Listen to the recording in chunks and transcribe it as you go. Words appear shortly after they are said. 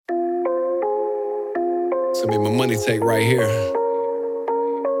It's gonna be my money take right here.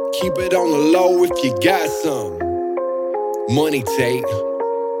 Keep it on the low if you got some. Money take.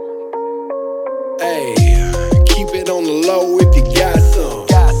 Hey, keep it on the low if you got some.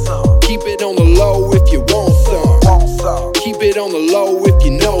 Keep it on the low if you want some. Keep it on the low if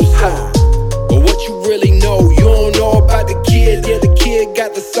you know some. But what you really know, you don't know about the kid. Yeah, the kid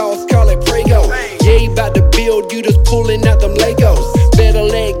got the sauce, call it Prego. Yeah, he bout to build, you just pulling out them Legos. Better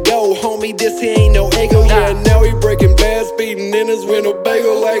let go, homie, this here ain't no ego. Yeah, now he breaking bad, speeding in his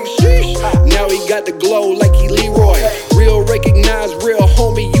Winnebago like sheesh. Now he got the glow like he Leroy. Real recognize real,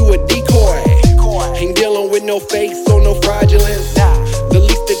 homie, you a decoy. Ain't dealing with no fakes or no fraudulence. The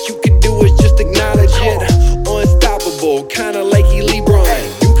least that you could do is just acknowledge it. Unstoppable, kinda like he LeBron.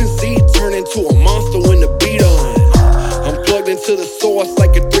 You can see he turn into a monster when the beat on. I'm plugged into the source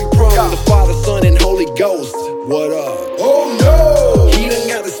like a three-prong. The Father, Son, and Holy Ghost. What up? Oh no! He done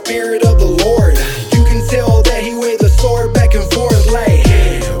got the spirit of the Lord. You can tell that he waved the sword back and forth like,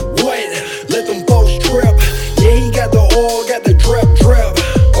 what? Let them folks trip. Yeah, he got the oil, got the drip.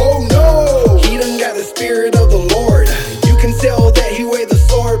 Oh no! He done got the spirit of the Lord. You can tell that he waved the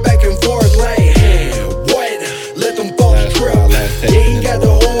sword back and forth like, what? Let them folks trip. Yeah, he got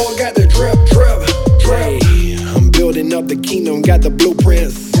the oil, got the drip. Hey, I'm building up the kingdom, got the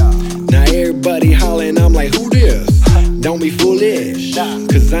blueprints. Now everybody hollering, I'm like, who this? Don't be foolish,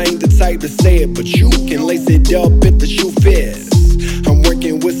 cause I ain't the type to say it, but you can lace it up if the shoe fits. I'm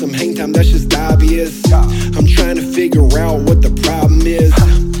working with some hang time, that's just obvious. I'm trying to figure out what the problem is.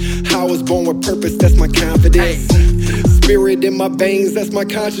 I was born with purpose, that's my confidence. Spirit in my veins, that's my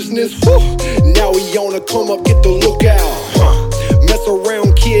consciousness. Woo. Now we on a come up, get the lookout. Mess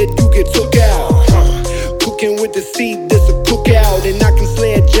around, kid, you get took out. Cooking with the seed, this a cookout. And I can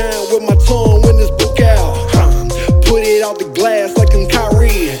slay a giant with my tongue when this book out. Put it out the glass like I'm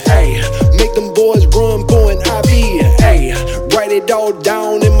Kyrie. Ay, make them boys run for an IV. Ay, write it all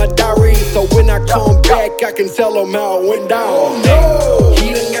down in my diary, so when I come back, I can tell them how it went down. Oh no!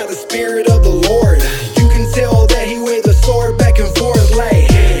 He done got the spirit of the Lord. You can tell that he waved the sword back and forth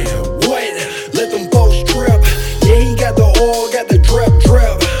like, what? Let them folks trip. Yeah, he got the oil, got the drip.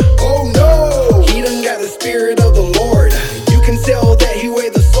 Oh no! He done got the spirit of the Lord. You can tell that he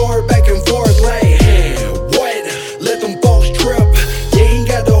waved the sword back and forth like, what? Let them folks trip. Yeah, he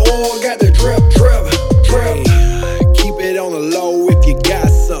got the oil, got the drip. Hey, keep it on the low if you got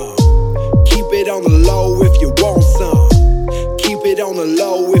some. Keep it on the low if you want some. Keep it on the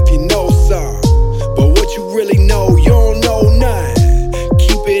low if you know some. But what you really know, you don't know none.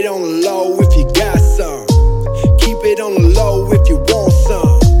 Keep it on the low if you got some. Keep it on the low if you want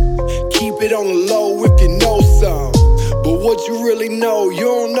some. Keep it on the low if you know some. But what you really know, you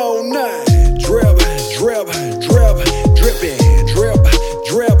don't know.